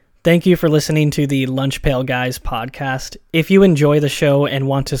Thank you for listening to the Lunch Pail Guys podcast. If you enjoy the show and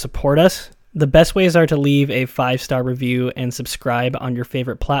want to support us, the best ways are to leave a 5-star review and subscribe on your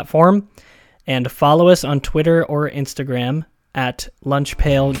favorite platform, and follow us on Twitter or Instagram at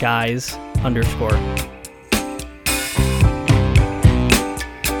lunchpailguys_.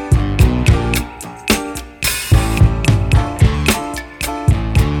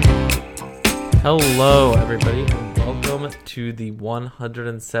 Hello, everybody, and welcome to the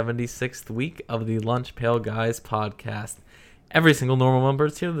 176th week of the Lunch Pail Guys podcast. Every single normal member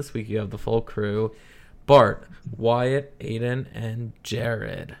is here. This week you have the full crew: Bart, Wyatt, Aiden, and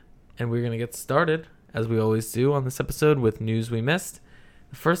Jared. And we're going to get started, as we always do on this episode, with news we missed.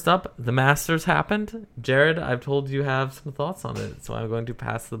 First up, the Masters happened. Jared, I've told you have some thoughts on it, so I'm going to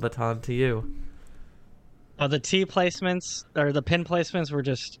pass the baton to you. The tee placements or the pin placements were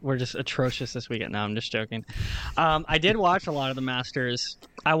just atrocious this weekend. No, I'm just joking. I did watch a lot of the Masters.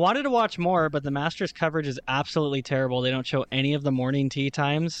 I wanted to watch more, but the Masters coverage is absolutely terrible. They don't show any of the morning tee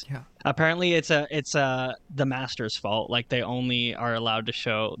times. Yeah. Apparently, it's the Masters' fault. Like they only allow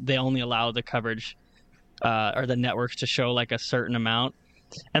the coverage or the networks to show like a certain amount.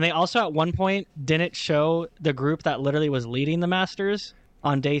 And they also at one point didn't show the group that literally was leading the Masters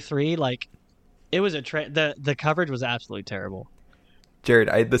on day 3. Like. It was the coverage was absolutely terrible. Jared,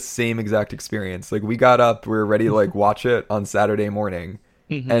 I had the same exact experience. Like we got up, we were ready to like watch it on Saturday morning,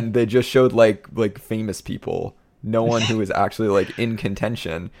 and they just showed like famous people, no one who was actually like in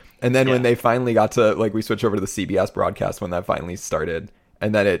contention. And then when they finally got to like, we switched over to the CBS broadcast when that finally started,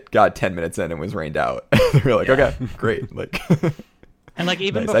 and then it got 10 minutes in and was rained out. We were like, okay, great. Like, and like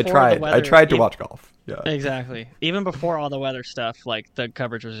even nice. before the weather, I tried to watch golf. Yeah, exactly. Even before all the weather stuff, like the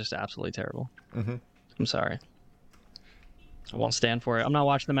coverage was just absolutely terrible. I'm sorry. I won't stand for it. I'm not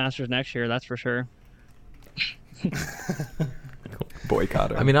watching the Masters next year. That's for sure.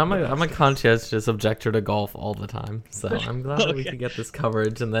 Boycott. I mean, I'm a conscientious objector to golf all the time, so I'm glad that we could get this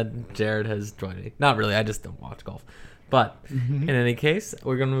coverage and that Jared has joined me. Not really. I just don't watch golf. But in any case,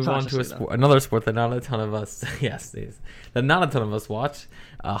 we're going to move on to another sport that not a ton of us, that not a ton of us watch.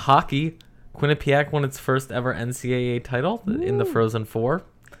 Hockey. Quinnipiac won its first ever NCAA title in the Frozen Four.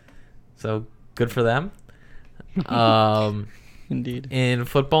 So good for them. Indeed. In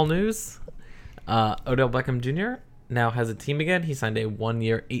football news, Odell Beckham Jr. now has a team again. He signed a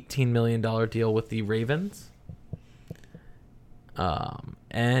 1-year, $18 million deal with the Ravens.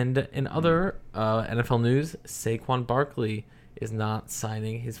 And in other NFL news, Saquon Barkley is not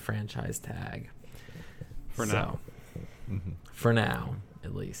signing his franchise tag. For now. For now,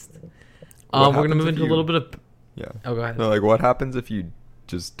 at least. We're going to move into a little bit of... Yeah. Oh, go ahead. No, like what happens if you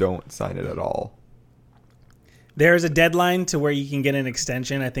just don't sign it at all? There's a deadline to where you can get an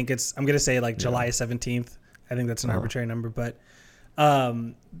extension. I think I'm going to say like July 17th. I think that's an arbitrary number, but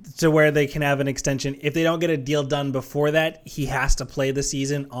to where they can have an extension. If they don't get a deal done before that, he has to play the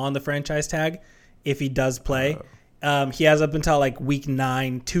season on the franchise tag. If he does play, he has up until like week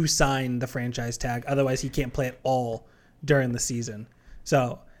 9 to sign the franchise tag. Otherwise, he can't play at all during the season.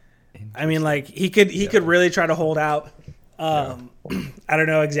 So, I mean, like he could really try to hold out. I don't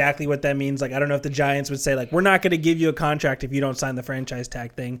know exactly what that means. Like, I don't know if the Giants would say like, we're not going to give you a contract if you don't sign the franchise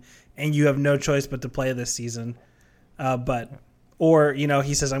tag thing, and you have no choice but to play this season. Or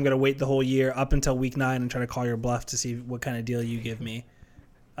he says, I'm going to wait the whole year up until week 9 and try to call your bluff to see what kind of deal you give me.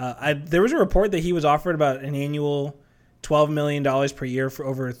 There was a report that he was offered about an annual $12 million per year for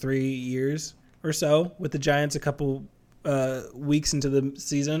over 3 years or so with the Giants a couple weeks into the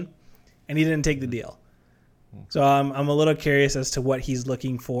season, and he didn't take the deal. So I'm a little curious as to what he's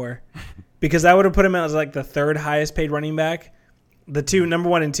looking for, because that would have put him as like the 3rd highest paid running back. The number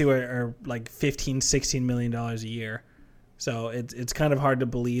 1 and 2 are like $15-16 million a year. So it's kind of hard to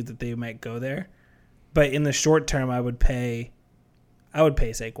believe that they might go there. But in the short term, I would pay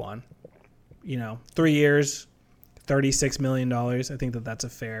Saquon. 3 years, $36 million. I think that's a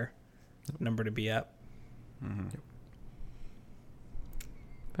fair number to be at.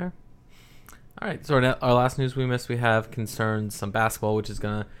 Fair. All right, so our last news we missed, we have concerns some basketball, which is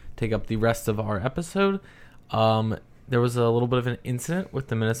going to take up the rest of our episode. There was a little bit of an incident with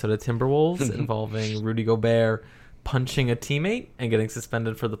the Minnesota Timberwolves involving Rudy Gobert punching a teammate and getting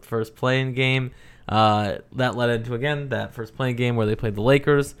suspended for the first play-in game. That led into, again, that first play-in game where they played the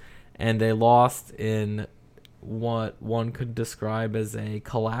Lakers, and they lost in what one could describe as a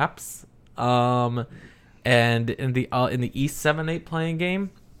collapse. And in the East 7-8 playing game,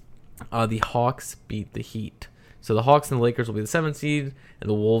 the Hawks beat the Heat. So the Hawks and the Lakers will be the 7th seed, and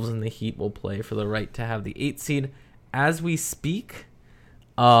the Wolves and the Heat will play for the right to have the 8th seed. As we speak,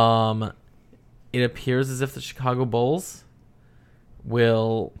 it appears as if the Chicago Bulls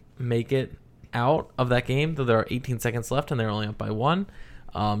will make it out of that game, though there are 18 seconds left and they're only up by 1,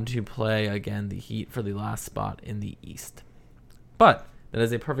 to play, again, the Heat for the last spot in the East. But that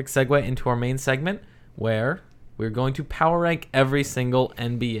is a perfect segue into our main segment, where we're going to power rank every single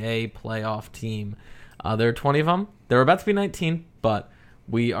NBA playoff team. There are 20 of them. There are about to be 19, but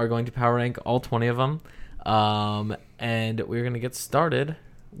we are going to power rank all 20 of them. And we're going to get started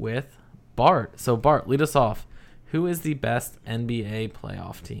with Bart. So, Bart, lead us off. Who is the best NBA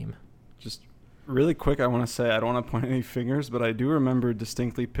playoff team? Just really quick, I want to say, I don't want to point any fingers, but I do remember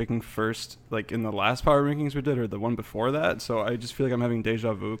distinctly picking first, like in the last power rankings we did, or the one before that. So I just feel like I'm having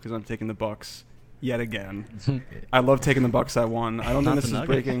deja vu because I'm taking the Bucks yet again. I love taking the Bucks at 1. I don't think this is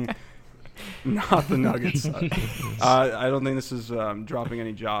breaking. Not the Nuggets. I don't think this is dropping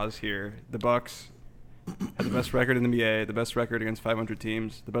any jaws here. The Bucks have the best record in the NBA, the best record against 500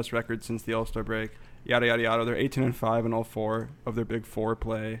 teams, the best record since the All-Star break. Yada yada yada. They're 18-5 in all 4 of their Big 4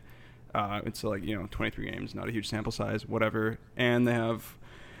 play. It's 23 games, not a huge sample size, whatever. And they have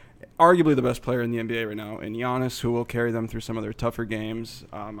arguably the best player in the NBA right now, in Giannis, who will carry them through some of their tougher games.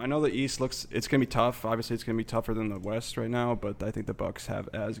 I know the East it's going to be tough. Obviously, it's going to be tougher than the West right now, but I think the Bucks have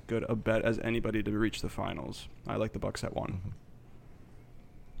as good a bet as anybody to reach the finals. I like the Bucks at 1.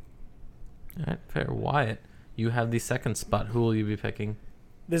 All right, fair. Wyatt, you have the second spot. Who will you be picking?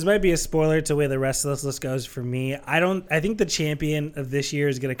 This might be a spoiler to where the rest of this list goes for me. I think the champion of this year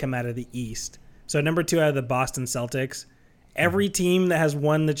is going to come out of the East. So number 2 out of the Boston Celtics. Every team that has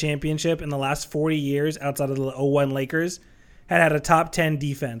won the championship in the last 40 years outside of the 01 Lakers had a top 10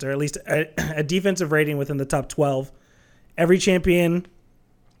 defense, or at least a defensive rating within the top 12. Every champion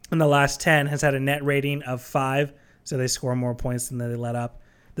in the last 10 has had a net rating of 5, so they score more points than they let up.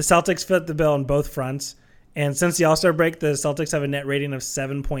 The Celtics fit the bill on both fronts. And since the All-Star break, the Celtics have a net rating of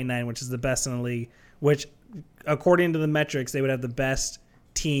 7.9, which is the best in the league, which, according to the metrics, they would have the best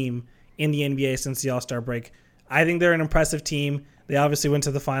team in the NBA since the All-Star break. I think they're an impressive team. They obviously went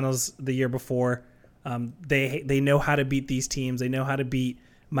to the finals the year before. They know how to beat these teams. They know how to beat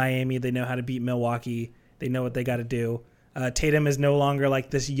Miami. They know how to beat Milwaukee. They know what they got to do. Tatum is no longer like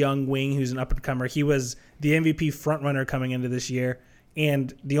this young wing who's an up-and-comer. He was the MVP frontrunner coming into this year.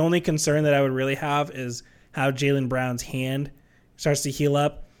 And the only concern that I would really have is how Jaylen Brown's hand starts to heal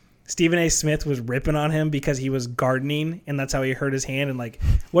up. Stephen A. Smith was ripping on him because he was gardening, and that's how he hurt his hand. And,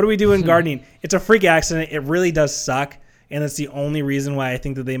 what do we do in gardening? It's a freak accident. It really does suck, and that's the only reason why I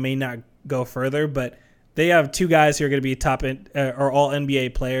think that they may not go further. But they have 2 guys who are going to be top or all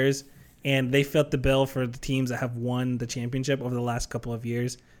NBA players, and they fit the bill for the teams that have won the championship over the last couple of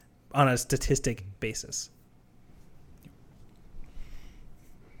years on a statistic basis.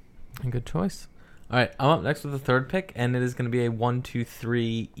 Good choice. All right, I'm up next with the third pick, and it is going to be a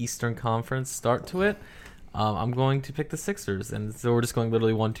 1-2-3 Eastern Conference start to it. I'm going to pick the Sixers, and so we're just going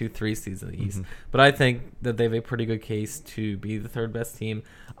literally 1-2-3 seeds in the East. But I think that they have a pretty good case to be the third best team.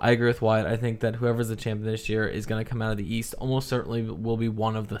 I agree with Wyatt. I think that whoever's the champion this year is going to come out of the East. Almost certainly will be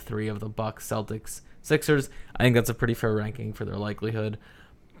one of the 3 of the Bucks, Celtics, Sixers. I think that's a pretty fair ranking for their likelihood.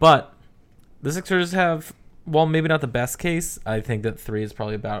 But the Sixers have, while maybe not the best case, I think that 3 is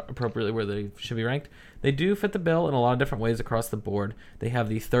probably about appropriately where they should be ranked. They do fit the bill in a lot of different ways across the board. They have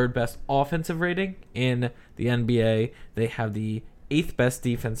the 3rd best offensive rating in the NBA. They have the 8th best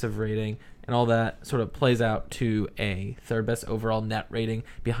defensive rating, and all that sort of plays out to a 3rd best overall net rating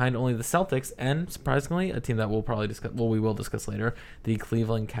behind only the Celtics and, surprisingly, a team that we'll probably discuss, we will discuss later, the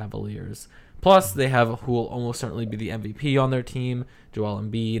Cleveland Cavaliers. Plus, they have who will almost certainly be the MVP on their team, Joel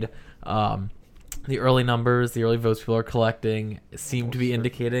Embiid. The early numbers, the early votes people are collecting seem to be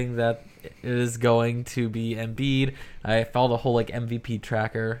indicating that it is going to be Embiid. I followed a whole MVP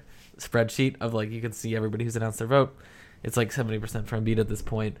tracker spreadsheet of you can see everybody who's announced their vote. It's 70% for Embiid at this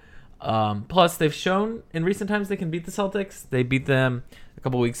point. Plus, they've shown in recent times they can beat the Celtics. They beat them a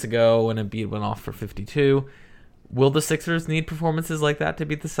couple weeks ago when Embiid went off for 52. Will the Sixers need performances like that to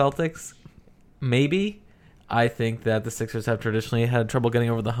beat the Celtics? Maybe. I think that the Sixers have traditionally had trouble getting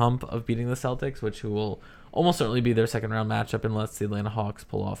over the hump of beating the Celtics, which will almost certainly be their second round matchup unless the Atlanta Hawks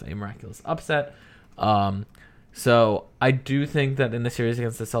pull off a miraculous upset. So I do think that in the series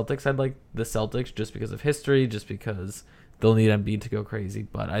against the Celtics, I'd like the Celtics just because of history, just because they'll need Embiid to go crazy.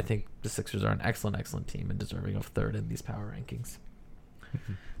 But I think the Sixers are an excellent, excellent team and deserving of 3rd in these power rankings.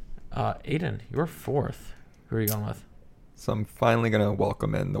 Aiden, you're 4th. Who are you going with? So I'm finally going to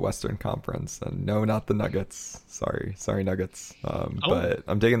welcome in the Western Conference. And no, not the Nuggets. Sorry, Nuggets. But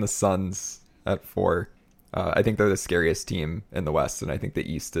I'm taking the Suns at 4. I think they're the scariest team in the West, and I think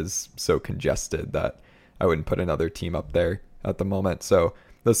the East is so congested that I wouldn't put another team up there at the moment. So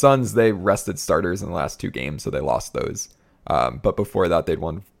the Suns, they rested starters in the last 2 games, so they lost those. But before that, they'd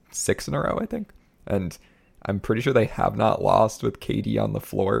won 6 in a row, I think. And I'm pretty sure they have not lost with KD on the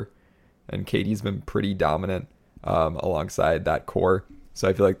floor. And KD's been pretty dominant alongside that core. So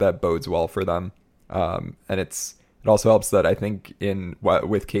I feel like that bodes well for them. And it also helps that I think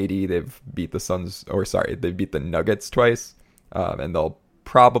with KD, they've beat they beat the Nuggets twice. And they'll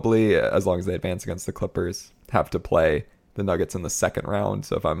probably, as long as they advance against the Clippers, have to play the Nuggets in the second round.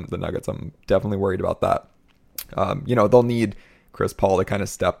 So if I'm the Nuggets, I'm definitely worried about that. They'll need Chris Paul to kind of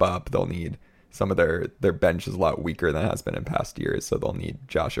step up. They'll need some of their bench is a lot weaker than it has been in past years. So they'll need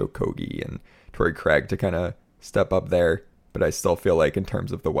Josh Okogie and Torrey Craig to kind of step up there. But I still feel like in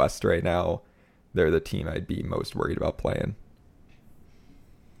terms of the West right now, they're the team I'd be most worried about playing.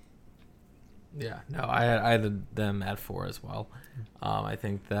 Yeah, no, I had them at 4 as well. I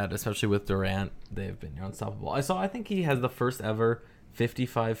think that especially with Durant, they've been unstoppable. I think he has the first ever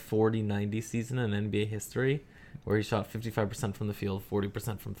 55-40-90 season in NBA history, where he shot 55% from the field,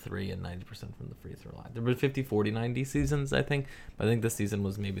 40% from 3, and 90% from the free throw line. There were 50-40-90 seasons, I think. But I think this season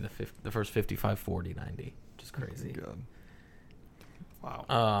was maybe the first 55-40-90, which is crazy. God.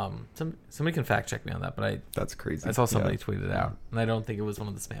 Wow. Somebody can fact check me on that, but that's crazy. I saw somebody tweet it out, and I don't think it was one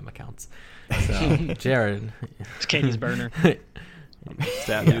of the spam accounts. So, Jared, it's Katie's burner.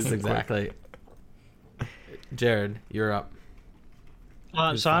 Yes, exactly. Jared, you're up.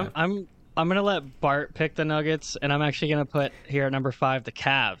 So I'm gonna let Bart pick the Nuggets, and I'm actually gonna put here at number 5 the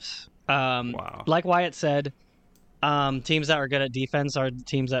Cavs. Wow. Like Wyatt said, teams that are good at defense are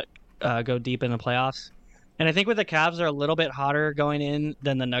teams that go deep in the playoffs. And I think with the Cavs, they're a little bit hotter going in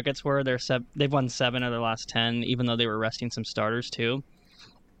than the Nuggets were. They've won 7 of their last 10, even though they were resting some starters too.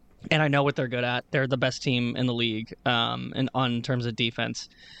 And I know what they're good at. They're the best team in the league on terms of defense.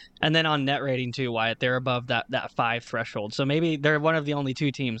 And then on net rating too, Wyatt, they're above that 5 threshold. So maybe they're one of the only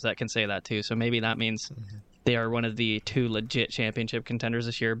 2 teams that can say that too. So maybe that means they are one of the 2 legit championship contenders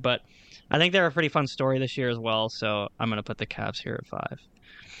this year. But I think they're a pretty fun story this year as well. So I'm going to put the Cavs here at 5.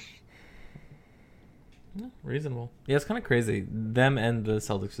 Reasonable. Yeah, it's kind of crazy. Them and the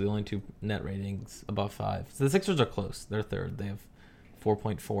Celtics are the only 2 net ratings above 5. So the Sixers are close. They're third. They have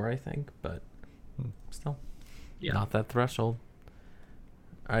 4.4, I think, but still not that threshold.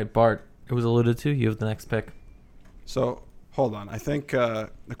 All right, Bart, it was alluded to. You have the next pick. So, hold on. I think,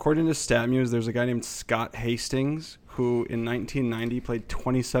 according to StatMuse, there's a guy named Scott Hastings who, in 1990, played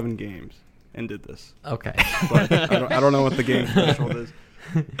 27 games and did this. Okay. But I don't know what the game threshold is.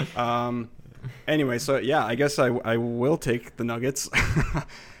 Anyway, so yeah, I guess I will take the Nuggets.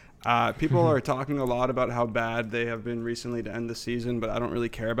 People are talking a lot about how bad they have been recently to end the season, but I don't really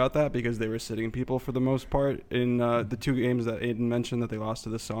care about that because they were sitting people for the most part in the 2 games that Aiden mentioned that they lost to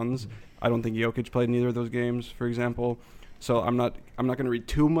the Suns. I don't think Jokic played in either of those games, for example. So I'm not going to read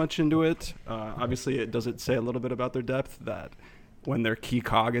too much into it. Obviously, does it say a little bit about their depth that when their key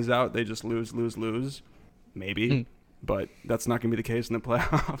cog is out, they just lose? Maybe. But that's not going to be the case in the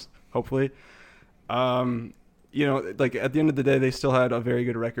playoffs, hopefully. Like at the end of the day, they still had a very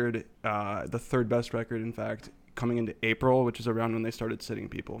good record, the 3rd best record, in fact, coming into April, which is around when they started sitting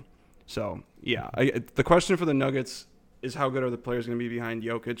people. So, yeah, the question for the Nuggets is how good are the players going to be behind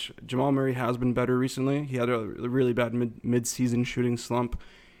Jokic? Jamal Murray has been better recently. He had a really bad mid-season shooting slump.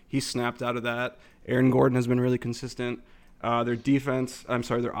 He snapped out of that. Aaron Gordon has been really consistent. Their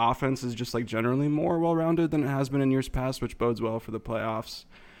offense is just like generally more well-rounded than it has been in years past, which bodes well for the playoffs.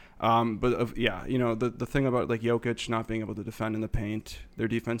 The thing about like Jokic not being able to defend in the paint, their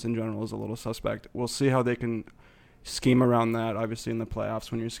defense in general is a little suspect. We'll see how they can scheme around that. Obviously, in the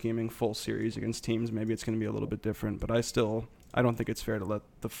playoffs, when you're scheming full series against teams, maybe it's going to be a little bit different. But I don't think it's fair to let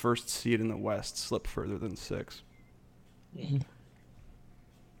the 1st seed in the West slip further than 6.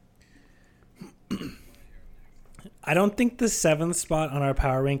 I don't think the 7th spot on our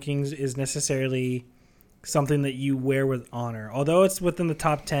power rankings is necessarily something that you wear with honor. Although it's within the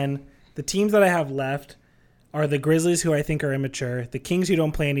top 10, the teams that I have left are the Grizzlies, who I think are immature, the Kings, who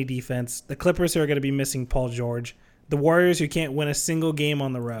don't play any defense, the Clippers, who are going to be missing Paul George, the Warriors, who can't win a single game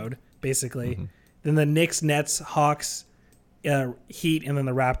on the road, basically. Then the Knicks, Nets, Hawks, Heat, and then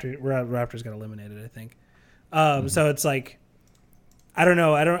the Raptors got eliminated, I think. So it's like, I don't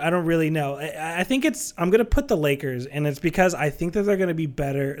know. I don't really know. I think I'm going to put the Lakers, and it's because I think that they're going to be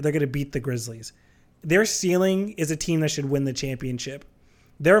better. They're going to beat the Grizzlies. Their ceiling is a team that should win the championship.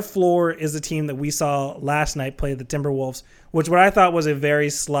 Their floor is a team that we saw last night play the Timberwolves, which what I thought was a very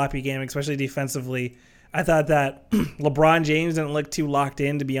sloppy game, especially defensively. I thought that LeBron James didn't look too locked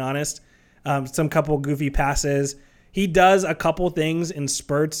in, to be honest. Some couple goofy passes. He does a couple things in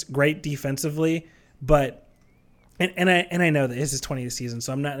spurts, great defensively, but and I know that this is his 20th season,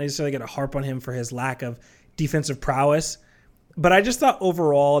 so I'm not necessarily going to harp on him for his lack of defensive prowess. But I just thought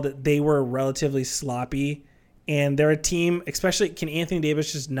overall that they were relatively sloppy, and they're a team, especially can Anthony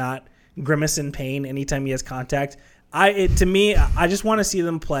Davis just not grimace in pain anytime he has contact. To me, I just want to see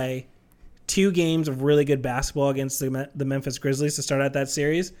them play 2 games of really good basketball against the Memphis Grizzlies to start out that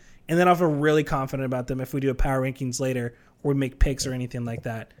series, and then I'll feel really confident about them if we do a power rankings later or we make picks or anything like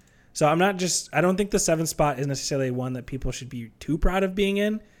that. So I don't think the 7th spot is necessarily one that people should be too proud of being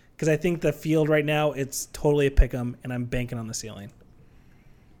in, because I think the field right now, it's totally a pick 'em, and I'm banking on the ceiling.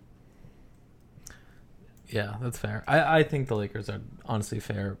 Yeah, that's fair. I think the Lakers are honestly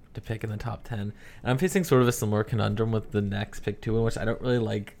fair to pick in the top 10. And I'm facing sort of a similar conundrum with the next pick 2, in which I don't really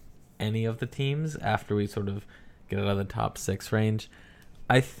like any of the teams after we sort of get out of the top 6 range.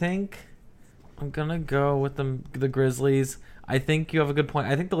 I think I'm going to go with the Grizzlies. I think you have a good point.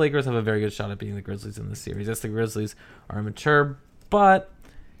 I think the Lakers have a very good shot at beating the Grizzlies in this series. Yes, the Grizzlies are immature, but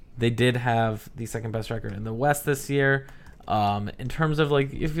they did have the second best record in the West this year. In terms of,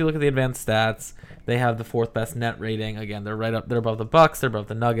 like, if you look at the advanced stats, they have the 4th best net rating. Again, they're right up. They're above the Bucks. They're above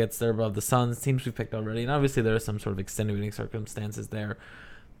the Nuggets. They're above the Suns, teams we've picked already. And obviously, there are some sort of extenuating circumstances there.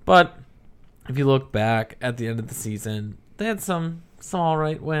 But if you look back at the end of the season, they had some all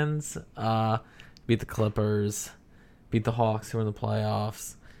right wins. Beat the Clippers, beat the Hawks, who were in the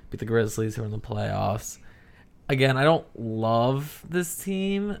playoffs, beat the Grizzlies, who were in the playoffs. Again, I don't love this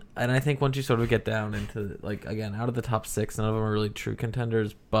team, and I think once you sort of get down into, like, again, out of the top 6, none of them are really true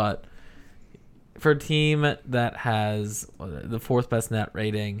contenders, but for a team that has the 4th best net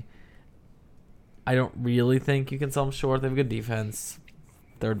rating, I don't really think you can sell them short. They have a good defense,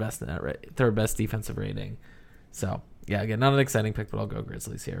 third best defensive rating. So, yeah, again, not an exciting pick, but I'll go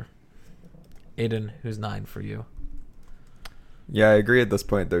Grizzlies here. Aiden, who's 9 for you? Yeah, I agree at this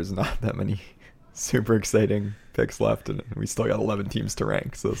point. There's not that many super exciting picks left, and we still got 11 teams to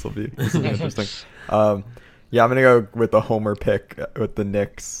rank, so this will be interesting. Yeah, I'm going to go with the homer pick with the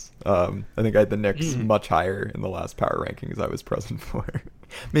Knicks. I think I had the Knicks much higher in the last power rankings I was present for.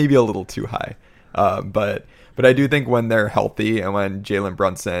 Maybe a little too high. But I do think when they're healthy and when Jalen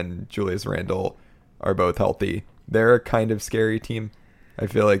Brunson, Julius Randle are both healthy, they're a kind of scary team. I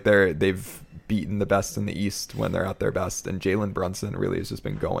feel like they've beaten the best in the East when they're at their best, and Jalen Brunson really has just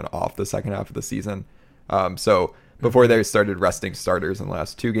been going off the second half of the season. So before they started resting starters in the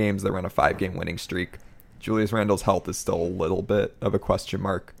last 2 games, they were on a 5-game winning streak. Julius Randle's health is still a little bit of a question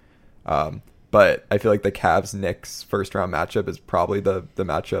mark. But I feel like the Cavs-Knicks first-round matchup is probably the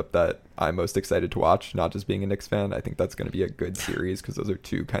matchup that I'm most excited to watch, not just being a Knicks fan. I think that's going to be a good series because those are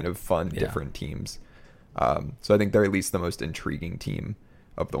 2 kind of fun, different teams. So I think they're at least the most intriguing team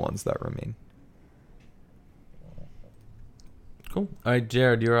of the ones that remain. Cool. All right,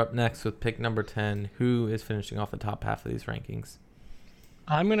 Jared, you're up next with pick number 10. Who is finishing off the top half of these rankings?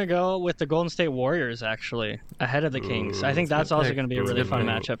 I'm going to go with the Golden State Warriors, actually, ahead of the Kings. I think that's also going to be a really fun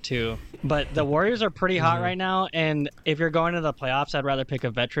matchup, too. But the Warriors are pretty hot right now, and if you're going to the playoffs, I'd rather pick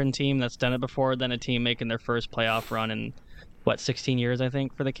a veteran team that's done it before than a team making their first playoff run in, 16 years, I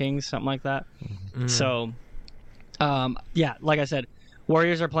think, for the Kings, something like that. So, yeah, like I said,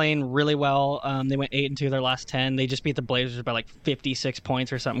 Warriors are playing really well. They went 8-2 their last 10. They just beat the Blazers by 56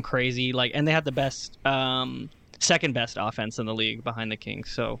 points or something crazy. And they had the best, second best offense in the league behind the Kings.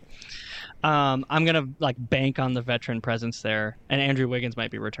 So I'm gonna bank on the veteran presence there, and Andrew Wiggins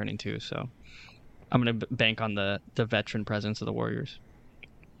might be returning too. So I'm gonna bank on the veteran presence of the Warriors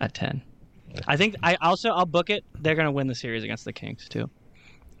at 10. I think I'll book it. They're gonna win the series against the Kings too.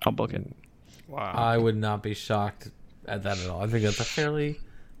 I'll book it. Wow. I would not be shocked at that at all. I think that's a fairly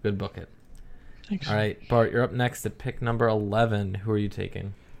good book it. Thanks. All right, Bart, you're up next at pick number 11. Who are you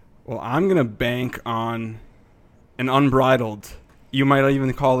taking? Well, I'm going to bank on an unbridled, you might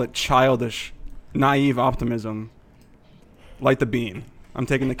even call it childish, naive optimism. Light the beam. I'm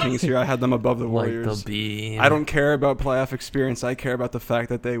taking the Kings here. I had them above the Warriors. Light the beam. I don't care about playoff experience. I care about the fact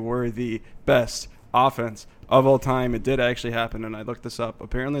that they were the best offense of all time. It did actually happen, and I looked this up.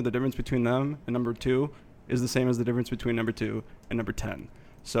 Apparently, the difference between them and number 2 is the same as the difference between number 2 and number 10.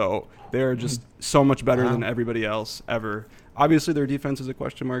 So they're just so much better than everybody else ever. Obviously, their defense is a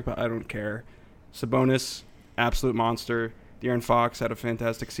question mark, but I don't care. Sabonis, absolute monster. De'Aaron Fox had a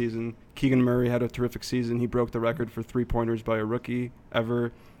fantastic season. Keegan Murray had a terrific season. He broke the record for 3-pointers by a rookie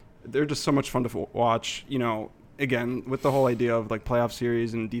ever. They're just so much fun to watch. Again, with the whole idea of playoff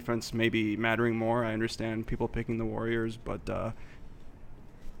series and defense maybe mattering more, I understand people picking the Warriors, but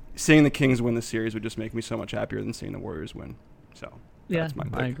seeing the Kings win the series would just make me so much happier than seeing the Warriors win. So that's my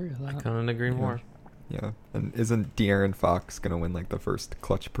pick. I agree with that. I couldn't agree more. Yeah, and isn't De'Aaron Fox gonna win the first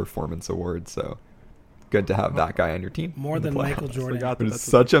clutch performance award? So good to have that guy on your team. More in the than Michael playoffs. Jordan. Forgot that It's that's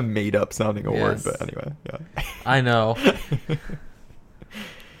a- such a made up sounding award, Yes. but anyway, yeah. I know.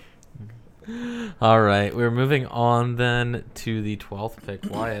 All right, we're moving on then to the 12th pick.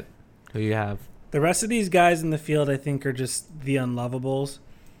 Wyatt, who you have? The rest of these guys in the field, I think, are just the unlovables.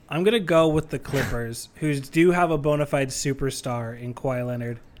 I'm going to go with the Clippers, who do have a bona fide superstar in Kawhi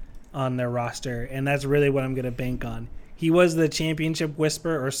Leonard on their roster, and that's really what I'm going to bank on. He was the championship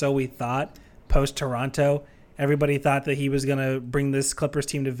whisperer, or so we thought, post-Toronto. Everybody thought that he was going to bring this Clippers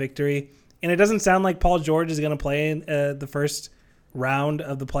team to victory, and it doesn't sound like Paul George is going to play in the first round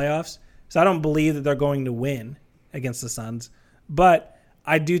of the playoffs, so I don't believe that they're going to win against the Suns, but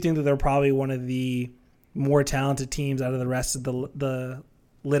I do think that they're probably one of the more talented teams out of the rest of the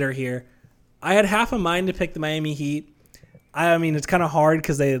litter here. I had half a mind to pick the Miami Heat. I mean, it's kind of hard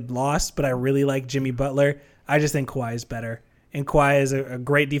because they had lost, but I really like Jimmy Butler. I just think Kawhi is better. And Kawhi is a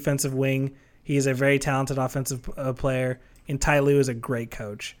great defensive wing. He is a very talented offensive player. And Ty Lue is a great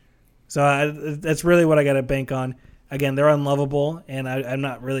coach. So that's really what I got to bank on. Again, they're unlovable, and I'm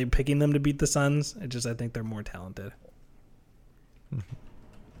not really picking them to beat the Suns. I think they're more talented.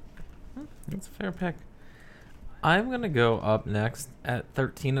 That's a fair pick. I'm going to go up next at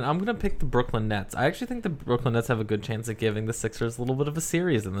 13, and I'm going to pick the Brooklyn Nets. I actually think the Brooklyn Nets have a good chance of giving the Sixers a little bit of a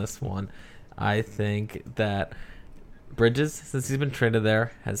series in this one. I think that Bridges, since he's been traded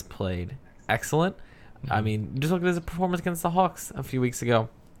there, has played excellent. I mean, just look at his performance against the Hawks a few weeks ago.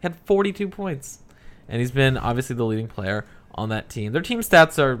 He had 42 points, and he's been obviously the leading player on that team. Their team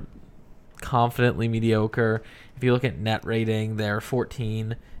stats are confidently mediocre. If you look at net rating, they're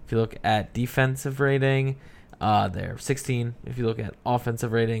 14. If you look at defensive rating, they're 16. If you look at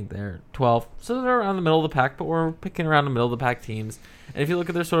offensive rating, they're 12. So they're around the middle of the pack, but we're picking around the middle of the pack teams. And if you look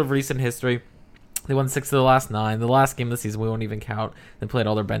at their sort of recent history, they won 6 of the last 9. The last game of the season we won't even count. They played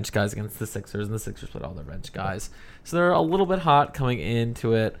all their bench guys against the Sixers, and the Sixers played all their bench guys. So they're a little bit hot coming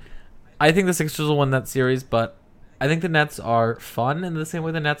into it. I think the Sixers will win that series, but I think the Nets are fun in the same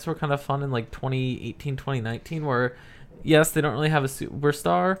way the Nets were kind of fun in like 2018, 2019, where, yes, they don't really have a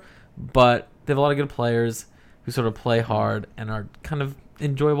superstar, but they have a lot of good players who sort of play hard and are kind of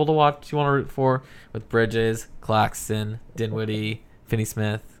enjoyable to watch. You want to root for with Bridges, Claxton, Dinwiddie,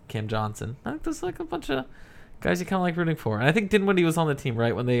 Finney-Smith, Cam Johnson. I think there's like a bunch of guys you kind of like rooting for. And I think Dinwiddie was on the team,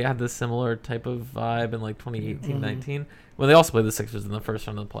 right, when they had this similar type of vibe in like 2018-19, when they also played the Sixers in the first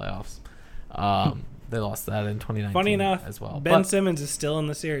round of the playoffs. They lost that in 2019 Funny enough, as well. Ben Simmons is still in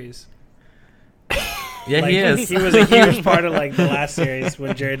the series. Yeah, Like, he is. He was a huge part of like the last series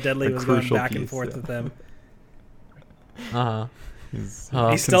when Jared Dudley A was going crucial back and piece, forth yeah. with them. Uh-huh. He's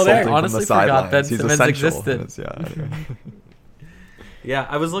still there. consulting from Honestly the forgot Ben sidelines. He's Simmons essential. existed. Yeah. Yeah,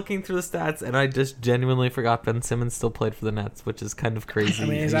 I was looking through the stats, and I just genuinely forgot Ben Simmons still played for the Nets, which is kind of crazy. I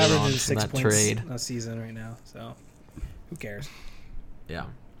mean, he's to get on averaging from 6 that points trade. a season right now, so who cares? Yeah,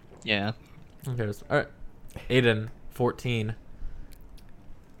 Yeah. who cares? All right, Aiden, 14.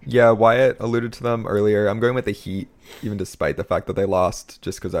 Yeah, Wyatt alluded to them earlier. I'm going with the Heat, even despite the fact that they lost,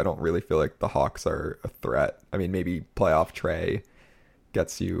 just because I don't really feel like the Hawks are a threat. I mean, maybe playoff Trey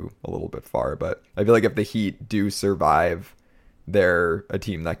gets you a little bit far, but I feel like if the Heat do survive, they're a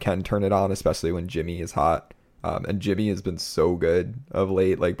team that can turn it on, especially when Jimmy is hot. And Jimmy has been so good of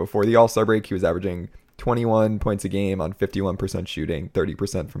late. Like before the All-Star break, he was averaging 21 points a game on 51% shooting,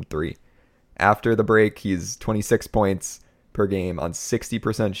 30% from 3. After the break, he's 26 points per game on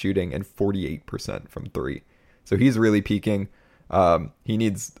 60% shooting and 48% from 3. So he's really peaking. He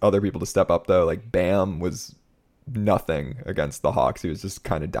needs other people to step up, though. Like Bam was nothing against the Hawks. He was just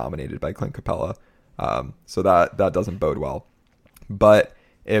kind of dominated by Clint Capella. So that doesn't bode well. But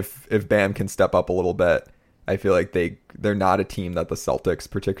if Bam can step up a little bit, I feel like they're not a team that the Celtics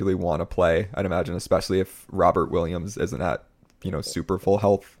particularly want to play. I'd imagine, especially if Robert Williams isn't at super full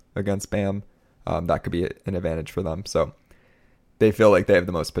health against Bam, that could be an advantage for them. So they feel like they have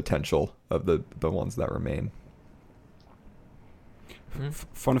the most potential of the ones that remain.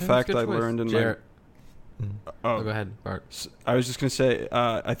 Fun Yeah, fact that's a I good choice. learned in Jarrett. oh, Go ahead, Bart. I was just gonna say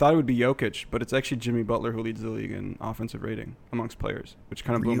I thought it would be Jokic, but it's actually Jimmy Butler who leads the league in offensive rating amongst players, which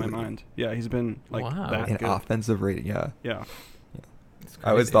kind of blew my Really? mind. Yeah, he's been like Wow. that An good. offensive rating, yeah. Yeah, It's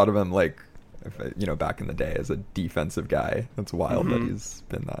I always crazy. thought of him like, back in the day as a defensive guy. That's wild that Mhm. he's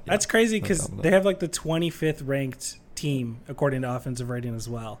been that. That's crazy That's because dominant. they have like the 25th ranked team according to offensive rating as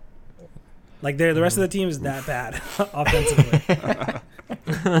well. Like the rest of the team is that bad offensively.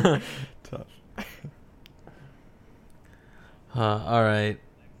 Tough. All right.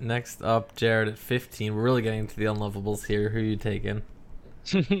 Next up, Jared at 15. We're really getting into the unlovables here. Who are you taking?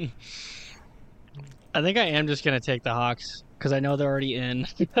 I think I am just gonna take the Hawks because I know they're already in.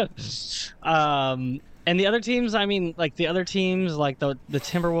 And the other teams, I mean, like the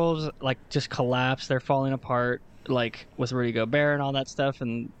Timberwolves, like just collapse. They're falling apart, like with Rudy Gobert and all that stuff,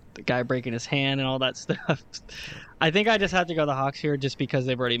 and the guy breaking his hand and all that stuff. I think I just have to go the Hawks here, just because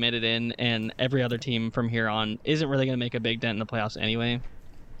they've already made it in, and every other team from here on isn't really going to make a big dent in the playoffs anyway.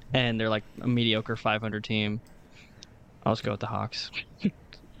 And they're like a mediocre 500 team. I'll just go with the Hawks.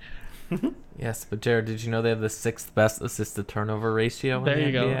 Yes, but Jared, did you know they have the 6th best assist to turnover ratio? There in the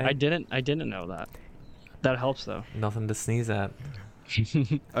you go. NBA? I didn't know that. That helps though. Nothing to sneeze at.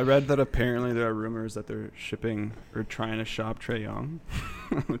 I read that apparently there are rumors that they're shipping or trying to shop Trae Young,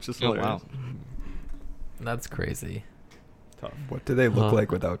 which is hilarious. Wow. That's crazy. Tough. What do they look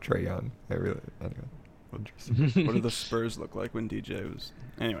like without Trae Young? Anyway. Interesting. What do the Spurs look like when DJ was?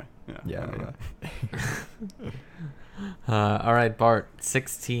 Anyway, Yeah. All right, Bart,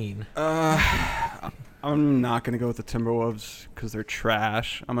 16. I'm not gonna go with the Timberwolves because they're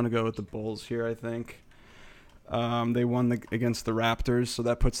trash. I'm gonna go with the Bulls here. I think they won against the Raptors, so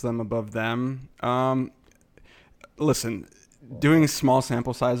that puts them above them. Listen, doing small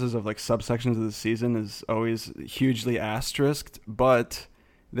sample sizes of like subsections of the season is always hugely asterisked, but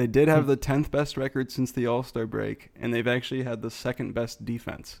they did have the 10th best record since the All-Star break, and they've actually had the 2nd best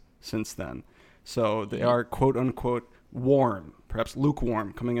defense since then. So they are quote unquote warm, perhaps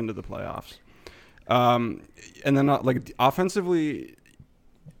lukewarm, coming into the playoffs. And then like offensively,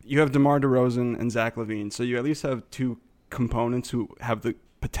 you have DeMar DeRozan and Zach LaVine, so you at least have 2 components who have the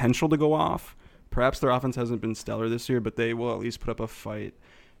potential to go off. Perhaps their offense hasn't been stellar this year, but they will at least put up a fight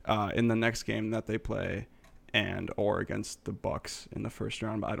in the next game that they play, or against the Bucks in the first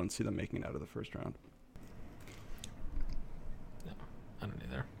round. But I don't see them making it out of the first round. No, I don't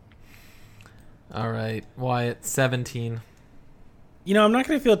either. All right, Wyatt, 17. You know, I'm not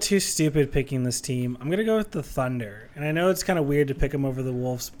going to feel too stupid picking this team. I'm going to go with the Thunder. And I know it's kind of weird to pick them over the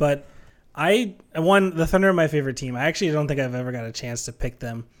Wolves, but the Thunder are my favorite team. I actually don't think I've ever got a chance to pick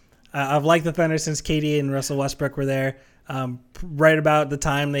them. I've liked the Thunder since KD and Russell Westbrook were there, right about the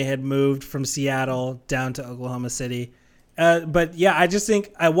time they had moved from Seattle down to Oklahoma City. But yeah, I just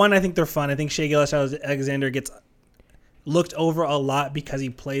think, I think they're fun. I think Shai Gilgeous-Alexander gets looked over a lot because he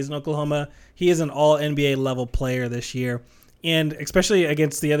plays in Oklahoma. He is an all-NBA level player this year. And especially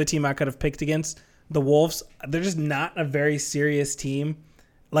against the other team I could have picked against, the Wolves, they're just not a very serious team.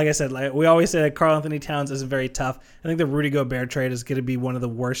 Like I said, we always say that Karl Anthony Towns isn't very tough. I think the Rudy Gobert trade is going to be one of the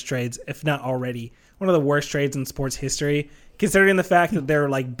worst trades, if not already, one of the worst trades in sports history, considering the fact that they're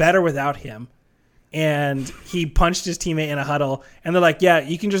like better without him. And he punched his teammate in a huddle, and they're like, yeah,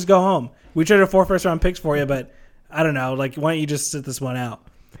 you can just go home. We traded 4 first-round picks for you, but I don't know, like, why don't you just sit this one out?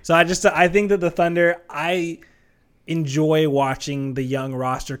 So I think that the Thunder, I enjoy watching the young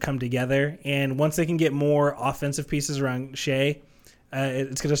roster come together, and once they can get more offensive pieces around Shai,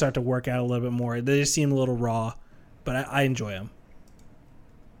 it's going to start to work out a little bit more. They just seem a little raw, but I enjoy them.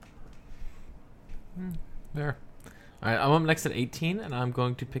 Fair. All right, I'm up next at 18, and I'm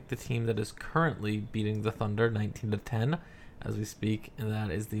going to pick the team that is currently beating the Thunder 19-10 as we speak, and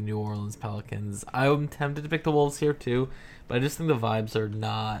that is the New Orleans Pelicans. I'm tempted to pick the Wolves here too, but I just think the vibes are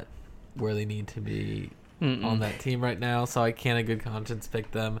not where they need to be on that team right now, so I can't in good conscience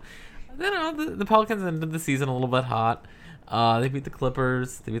pick them. Then the Pelicans ended the season a little bit hot. They beat the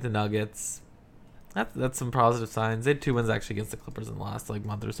Clippers. They beat the Nuggets. That's some positive signs. They had 2 wins actually against the Clippers in the last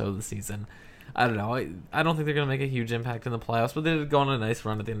month or so of the season. I don't know. I don't think they're going to make a huge impact in the playoffs, but they did go on a nice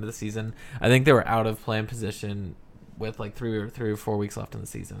run at the end of the season. I think they were out of play-in position with like 3 or 4 weeks left in the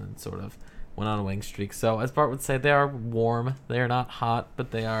season and sort of went on a winning streak. So as Bart would say, they are warm. They are not hot, but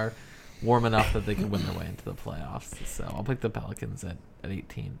they are warm enough that they could win their way into the playoffs. So I'll pick the Pelicans at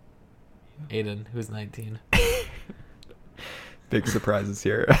 18. Aiden, who's 19? Big surprises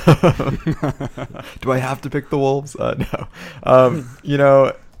here. Do I have to pick the Wolves? No.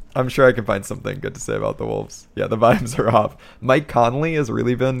 I'm sure I can find something good to say about the Wolves. Yeah, the vibes are off. Mike Conley has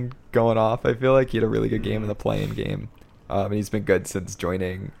really been going off. I feel like he had a really good game in the play-in game. And he's been good since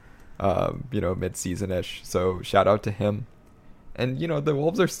joining, mid-season-ish. So shout out to him. And, the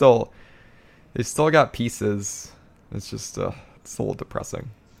Wolves are they still got pieces. It's just, it's a little depressing.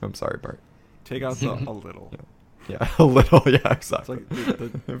 I'm sorry, Bart. Take out the a little. Yeah, a little. Yeah, exactly. It's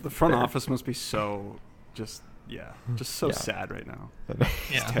like the front office must be so sad right now.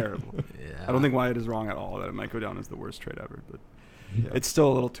 It's terrible. Yeah. I don't think Wyatt is wrong at all that it might go down as the worst trade ever, but it's still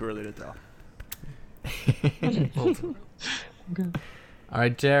a little too early to tell. All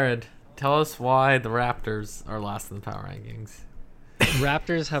right, Jared, tell us why the Raptors are last in the power rankings.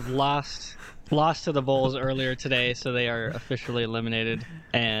 Raptors have lost to the Bulls earlier today, so they are officially eliminated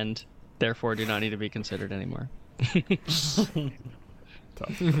and therefore do not need to be considered anymore.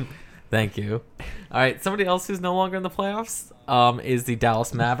 Thank you. All right, somebody else who's no longer in the playoffs is the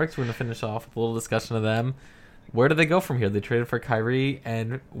Dallas Mavericks. We're going to finish off with a little discussion of them. Where do they go from here? They traded for Kyrie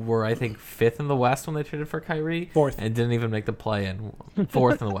and were, I think, 5th in the West when they traded for Kyrie. 4th. And didn't even make the play-in.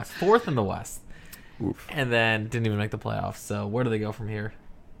 4th in the West. 4th in the West. Oof. And then didn't even make the playoffs. So where do they go from here?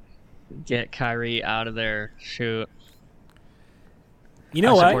 Get Kyrie out of there. Shoot. You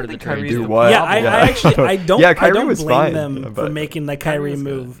know I what? supported the trade. Do what? Yeah, I actually I don't Yeah, I Kyrie don't was blame fine, them for but- making the Kyrie Kyrie was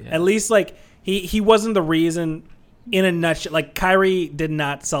good, move. yeah. At least like he wasn't the reason in a nutshell. Like Kyrie did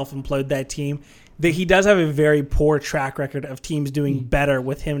not self-implode that team. That he does have a very poor track record of teams doing better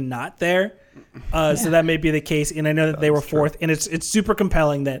with him not there. So that may be the case. And I know that they were That's true. 4th, and it's super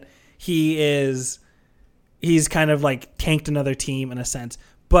compelling that he's kind of like tanked another team in a sense.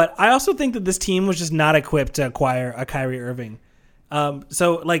 But I also think that this team was just not equipped to acquire a Kyrie Irving.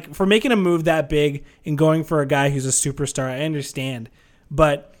 So like for making a move that big and going for a guy who's a superstar, I understand.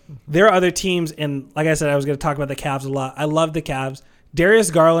 But there are other teams, and like I said, I was going to talk about the Cavs a lot. I love the Cavs.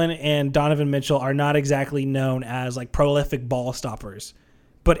 Darius Garland and Donovan Mitchell are not exactly known as like prolific ball stoppers.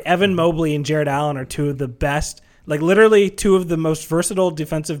 But Evan Mobley and Jared Allen are two of the best, like literally two of the most versatile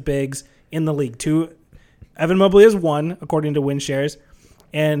defensive bigs in the league. Evan Mobley is 1, according to win shares,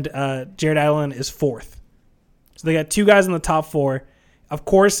 and Jared Allen is 4th. So they got 2 guys in the top 4. Of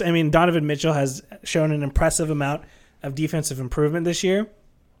course, I mean, Donovan Mitchell has shown an impressive amount of defensive improvement this year.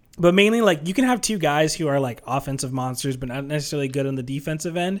 But mainly, like, you can have 2 guys who are, like, offensive monsters but not necessarily good on the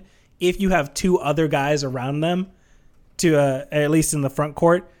defensive end if you have 2 other guys around them to, at least in the front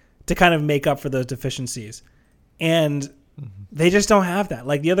court, to kind of make up for those deficiencies. And they just don't have that.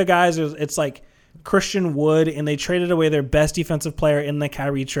 Like, the other guys, it's like Christian Wood, and they traded away their best defensive player in the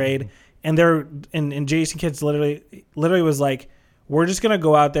Kyrie trade. And and Jason Kidd literally was like, we're just going to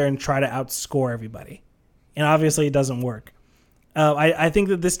go out there and try to outscore everybody. And obviously it doesn't work. I think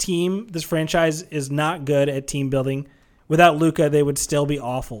that this franchise is not good at team building. Without Luka, they would still be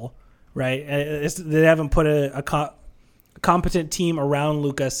awful, right? They haven't put a competent team around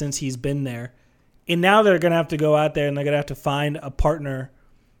Luka since he's been there. And now they're going to have to go out there and they're going to have to find a partner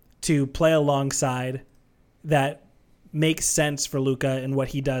to play alongside that makes sense for Luka and what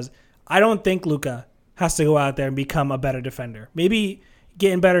he does. I don't think Luka has to go out there and become a better defender. Maybe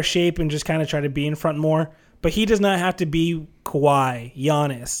get in better shape and just kind of try to be in front more. But he does not have to be Kawhi,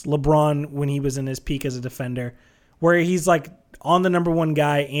 Giannis, LeBron when he was in his peak as a defender, where he's like on the number 1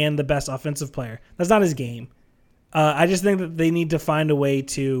 guy and the best offensive player. That's not his game. I just think that they need to find a way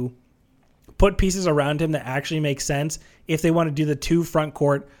to put pieces around him that actually make sense if they want to do the 2 front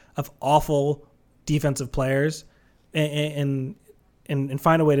court of awful defensive players and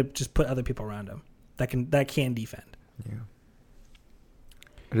find a way to just put other people around him that can defend. Yeah.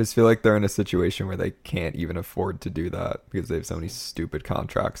 I just feel like they're in a situation where they can't even afford to do that because they have so many stupid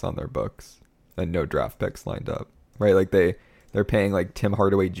contracts on their books and no draft picks lined up, right? Like they're paying like Tim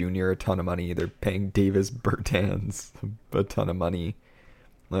Hardaway Jr. a ton of money. They're paying Davis Bertans a ton of money.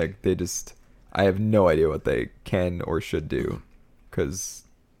 Like I have no idea what they can or should do because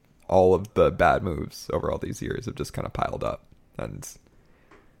all of the bad moves over all these years have just kind of piled up, and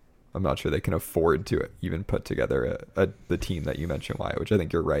I'm not sure they can afford to even put together the team that you mentioned, Wyatt, which I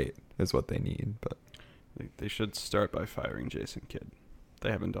think you're right is what they need. But They should start by firing Jason Kidd.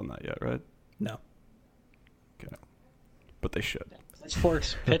 They haven't done that yet, right? No. Okay. But they should.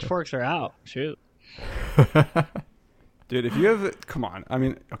 Pitchforks are out. Shoot. Dude, if you have... Come on. I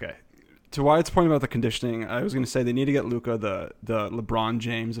mean, okay. To Wyatt's point about the conditioning, I was going to say they need to get Luka the LeBron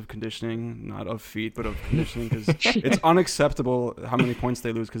James of conditioning, not of feet, but of conditioning, because it's unacceptable how many points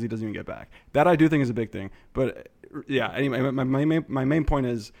they lose because he doesn't even get back. That I do think is a big thing. But yeah, anyway, my main point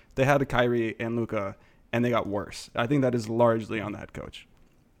is they had a Kyrie and Luka, and they got worse. I think that is largely on the head coach.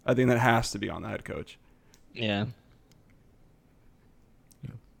 I think that has to be on the head coach. Yeah.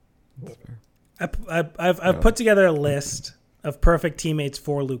 that's fair. I've put together a list of perfect teammates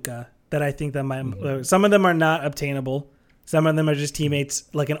for Luka that I think that might. Some of them are not obtainable. Some of them are just teammates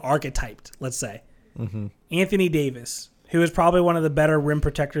like an archetyped, let's say. Mm-hmm. Anthony Davis, who is probably one of the better rim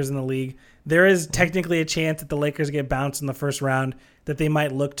protectors in the league. There is technically a chance that the Lakers get bounced in the first round, that they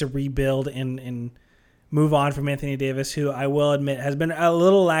might look to rebuild and move on from Anthony Davis, who I will admit has been a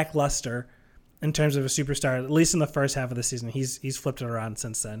little lackluster in terms of a superstar, at least in the first half of the season. He's flipped it around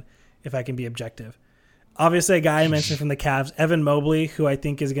since then, if I can be objective. Obviously, a guy I mentioned from the Cavs, Evan Mobley, who I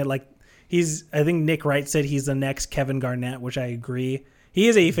think is going to I think Nick Wright said he's the next Kevin Garnett, which I agree. He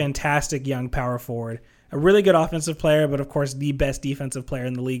is a fantastic young power forward, a really good offensive player, but of course the best defensive player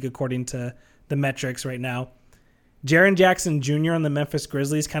in the league according to the metrics right now. Jaren Jackson Jr. on the Memphis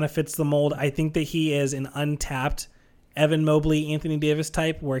Grizzlies kind of fits the mold. I think that he is an untapped Evan Mobley, Anthony Davis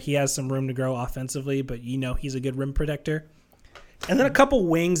type, where he has some room to grow offensively, but he's a good rim protector. And then a couple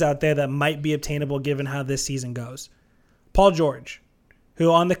wings out there that might be obtainable given how this season goes. Paul George,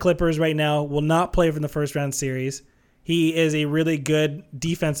 who on the Clippers right now will not play from the first round series. He is a really good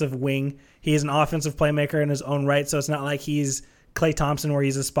defensive wing. He is an offensive playmaker in his own right, so it's not like he's Klay Thompson where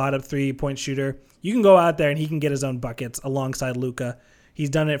he's a spot-up 3-point shooter. You can go out there and he can get his own buckets alongside Luka. He's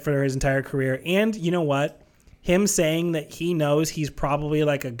done it for his entire career. And you know what? Him saying that he knows he's probably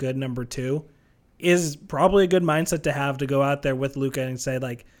like a good number 2 is probably a good mindset to have, to go out there with Luka and say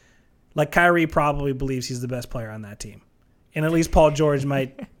like Kyrie probably believes he's the best player on that team. And at least Paul George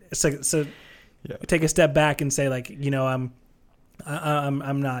might take a step back and say I'm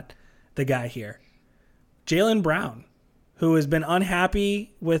not the guy here. Jaylen Brown, who has been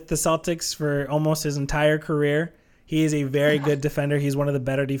unhappy with the Celtics for almost his entire career. He is a very good defender. He's one of the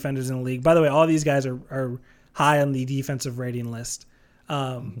better defenders in the league. By the way, all these guys are high on the defensive rating list.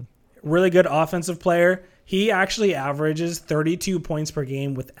 Really good offensive player. He actually averages 32 points per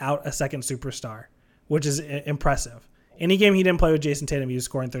game without a second superstar, which is impressive. Any game he didn't play with Jason Tatum, he was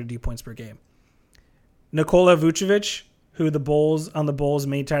scoring 32 points per game. Nikola Vucevic, who the Bulls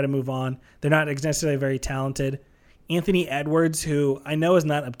may try to move on. They're not necessarily very talented. Anthony Edwards, who I know is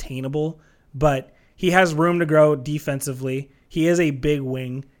not obtainable, but he has room to grow defensively. He is a big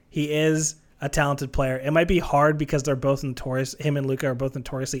wing. He is a talented player. It might be hard because they're both notorious. Him and Luka are both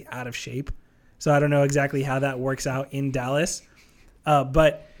notoriously out of shape. So I don't know exactly how that works out in Dallas.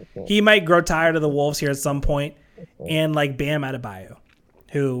 But he might grow tired of the Wolves here at some point. And like Bam Adebayo,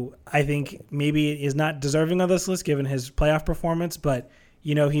 who I think maybe is not deserving of this list given his playoff performance, but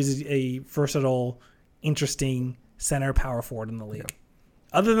he's a versatile, interesting center power forward in the league. Yeah.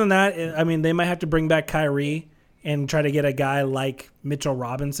 Other than that, I mean, they might have to bring back Kyrie and try to get a guy like Mitchell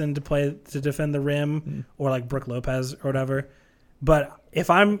Robinson to defend the rim, or like Brook Lopez or whatever. But if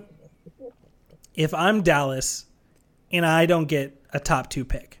I'm Dallas and I don't get a top 2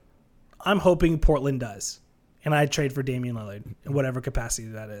 pick, I'm hoping Portland does. And I trade for Damian Lillard in whatever capacity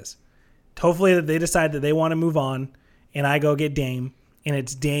that is. Hopefully that they decide that they want to move on, and I go get Dame, and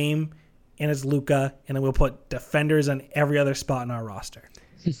it's Luka, and then we'll put defenders on every other spot in our roster.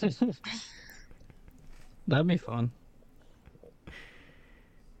 That'd be fun.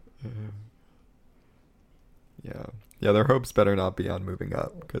 Yeah, their hopes better not be on moving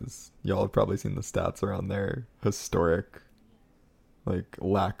up, because y'all have probably seen the stats around their historic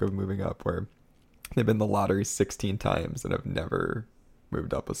lack of moving up, where they've been in the lottery 16 times and have never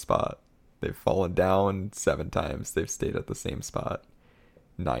moved up a spot. They've fallen down 7 times. They've stayed at the same spot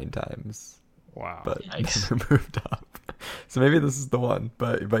 9 times. Wow. But never moved up. So maybe this is the one.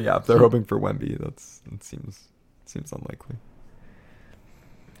 But yeah, if they're hoping for Wemby, it seems unlikely.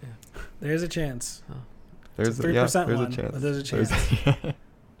 Yeah. There's a chance. Oh. There's a 3% there's one, a chance. but there's a chance.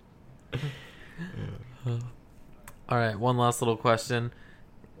 All right, one last little question.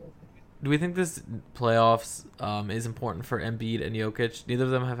 Do we think this playoffs is important for Embiid and Jokic? Neither of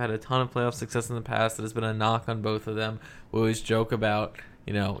them have had a ton of playoff success in the past. There's been a knock on both of them. We always joke about,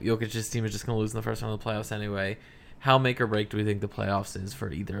 Jokic's team is just going to lose in the first round of the playoffs anyway. How make or break do we think the playoffs is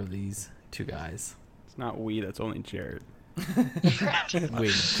for either of these two guys? It's not that's only Jared.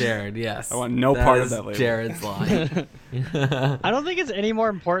 Jared, yes. I want no part of that label. Jared's line. I don't think it's any more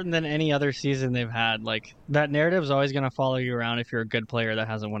important than any other season they've had. Like, that narrative is always going to follow you around if you're a good player that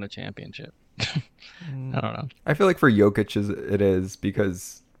hasn't won a championship. I don't know. I feel like for Jokic it is,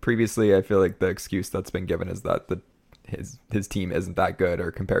 because previously I feel like the excuse that's been given is that his team isn't that good,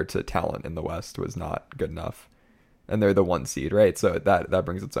 or compared to talent in the West was not good enough, and they're the 1 seed, right? So that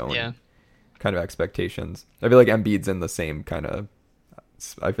brings its own kind of expectations. I feel like Embiid's in the same kind of.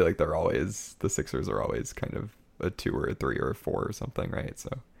 I feel like the Sixers are always kind of a 2 or a 3 or a 4 or something, right?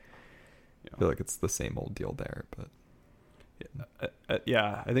 So I feel like it's the same old deal there. But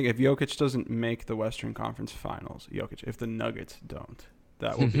I think if Jokic doesn't make the Western Conference Finals, if the Nuggets don't,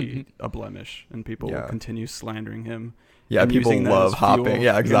 that will be a blemish, and people will continue slandering him. Yeah, people love hopping.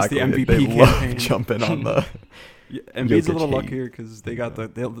 Yeah, exactly. The MVP they campaign. Love jumping on the. Embiid's a little luckier because they got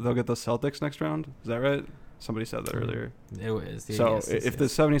they'll get the Celtics next round. Is that right? Somebody said that earlier. It was. So if the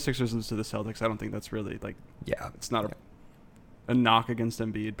 76ers lose to the Celtics, I don't think that's really it's not a knock against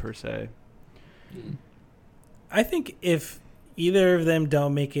Embiid per se. I think if either of them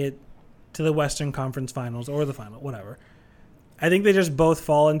don't make it to the Western Conference Finals or the final, whatever, I think they just both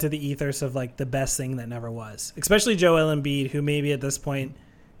fall into the ethos of the best thing that never was. Especially Joel Embiid, who maybe at this point,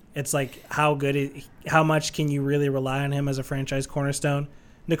 it's how much can you really rely on him as a franchise cornerstone?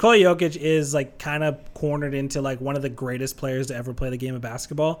 Nikola Jokic is kind of cornered into one of the greatest players to ever play the game of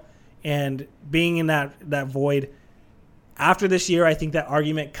basketball, and being in that void, After this year, I think that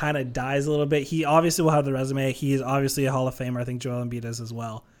argument kind of dies a little bit. He obviously will have the resume. He is obviously a Hall of Famer. I think Joel Embiid is as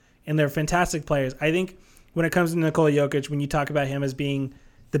well. And they're fantastic players. I think when it comes to Nikola Jokic, when you talk about him as being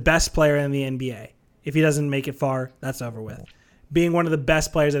the best player in the NBA, if he doesn't make it far, that's over with. Being one of the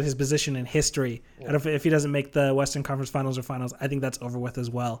best players at his position in history, and if he doesn't make the Western Conference Finals or Finals, I think that's over with as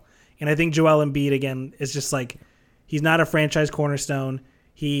well. And I think Joel Embiid, again, is just like, he's not a franchise cornerstone.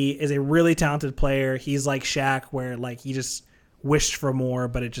 He is a really talented player. He's like Shaq, where like he just wished for more,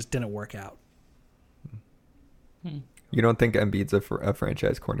 but it just didn't work out. You don't think Embiid's a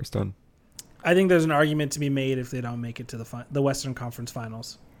franchise cornerstone? I think there's an argument to be made if they don't make it to the Western Conference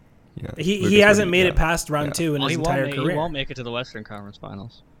Finals. Yeah, He hasn't made it past round 2 in his entire career. He won't make it to the Western Conference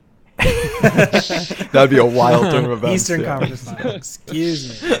Finals. That'd be a wild turn of events. Eastern Conference Finals.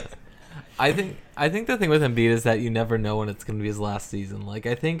 Excuse me. I think the thing with Embiid is that you never know when it's going to be his last season. Like,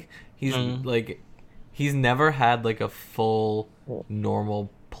 I think he's he's never had like a full normal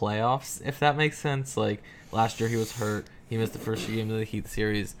playoffs, if that makes sense. Like last year he was hurt. He missed the first few games of the Heat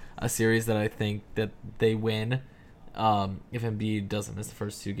series, a series that I think that they win. If Embiid doesn't miss the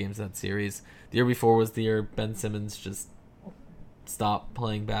first 2 games of that series. The year before was the year Ben Simmons just stopped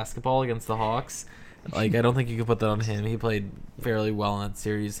playing basketball against the Hawks. Like, I don't think you could put that on him. He played fairly well in that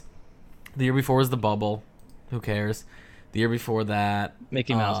series. The year before was the bubble. Who cares? The year before that,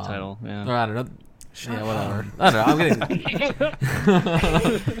 Mickey Mouse title. Yeah. Or I don't know. Yeah, whatever. I don't know.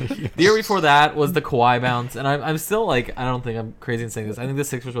 The year before that was the Kawhi bounce, and I'm still like, I don't think I'm crazy in saying this. I think the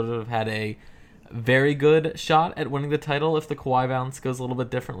Sixers would have had a very good shot at winning the title if the Kawhi bounce goes a little bit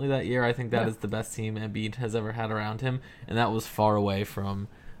differently that year. I think that is the best team Embiid has ever had around him, and that was far away from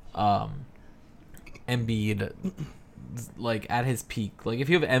Embiid like at his peak. Like if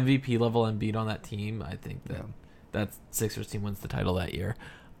you have MVP level Embiid on that team, I think that Sixers team wins the title that year.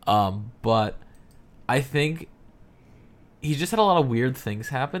 But I think he just had a lot of weird things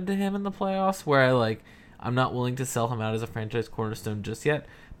happen to him in the playoffs where I'm not willing to sell him out as a franchise cornerstone just yet.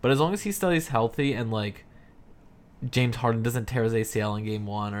 But as long as he stays healthy and like James Harden doesn't tear his ACL in game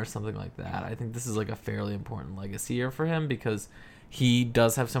 1 or something like that, I think this is like a fairly important legacy year for him because he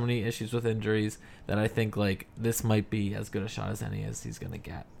does have so many issues with injuries that I think like this might be as good a shot as any as he's gonna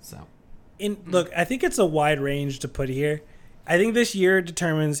get. So, Look, I think it's a wide range to put here. I think this year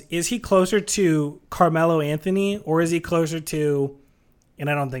determines, is he closer to Carmelo Anthony or is he closer to, and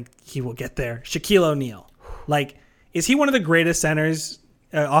I don't think he will get there, Shaquille O'Neal. Like, is he one of the greatest centers,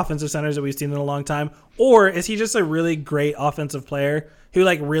 offensive centers that we've seen in a long time? Or is he just a really great offensive player who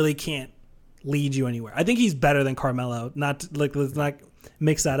like really can't lead you anywhere? I think he's better than Carmelo. Let's not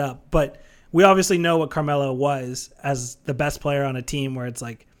mix that up. But we obviously know what Carmelo was as the best player on a team where it's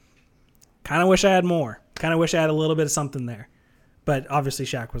like, kind of wish I had more. Kind of wish I had a little bit of something there. But obviously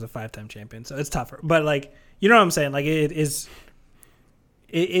Shaq was a 5-time champion, so it's tougher. But like, you know what I'm saying? Like, is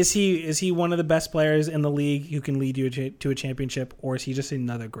he one of the best players in the league who can lead you to a championship, or is he just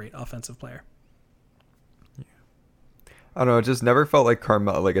another great offensive player? I don't know. It just never felt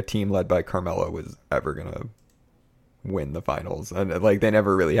like a team led by Carmelo was ever gonna win the finals, and like they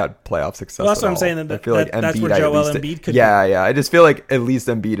never really had playoff success. Well, that's what I'm saying. I feel like that's where Joel Embiid could. Yeah. I just feel like at least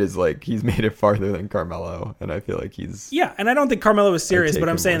Embiid is like he's made it farther than Carmelo, and I feel like he's. Yeah, and I don't think Carmelo is serious, but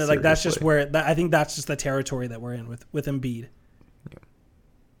I'm saying that like that's just where I think that's just the territory that we're in with Embiid.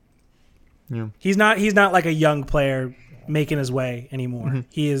 Yeah. He's not like a young player making his way anymore. Mm-hmm.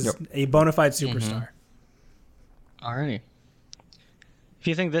 He is a bona fide superstar. Alrighty. If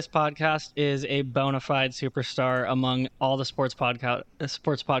you think this podcast is a bona fide superstar among all the sports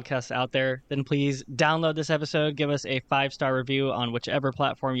podcasts out there, then please download this episode, give us a 5-star review on whichever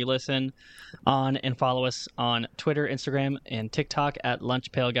platform you listen on, and follow us on Twitter, Instagram, and TikTok at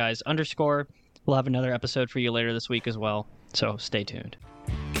lunchpailguys_. We'll have another episode for you later this week as well, so stay tuned.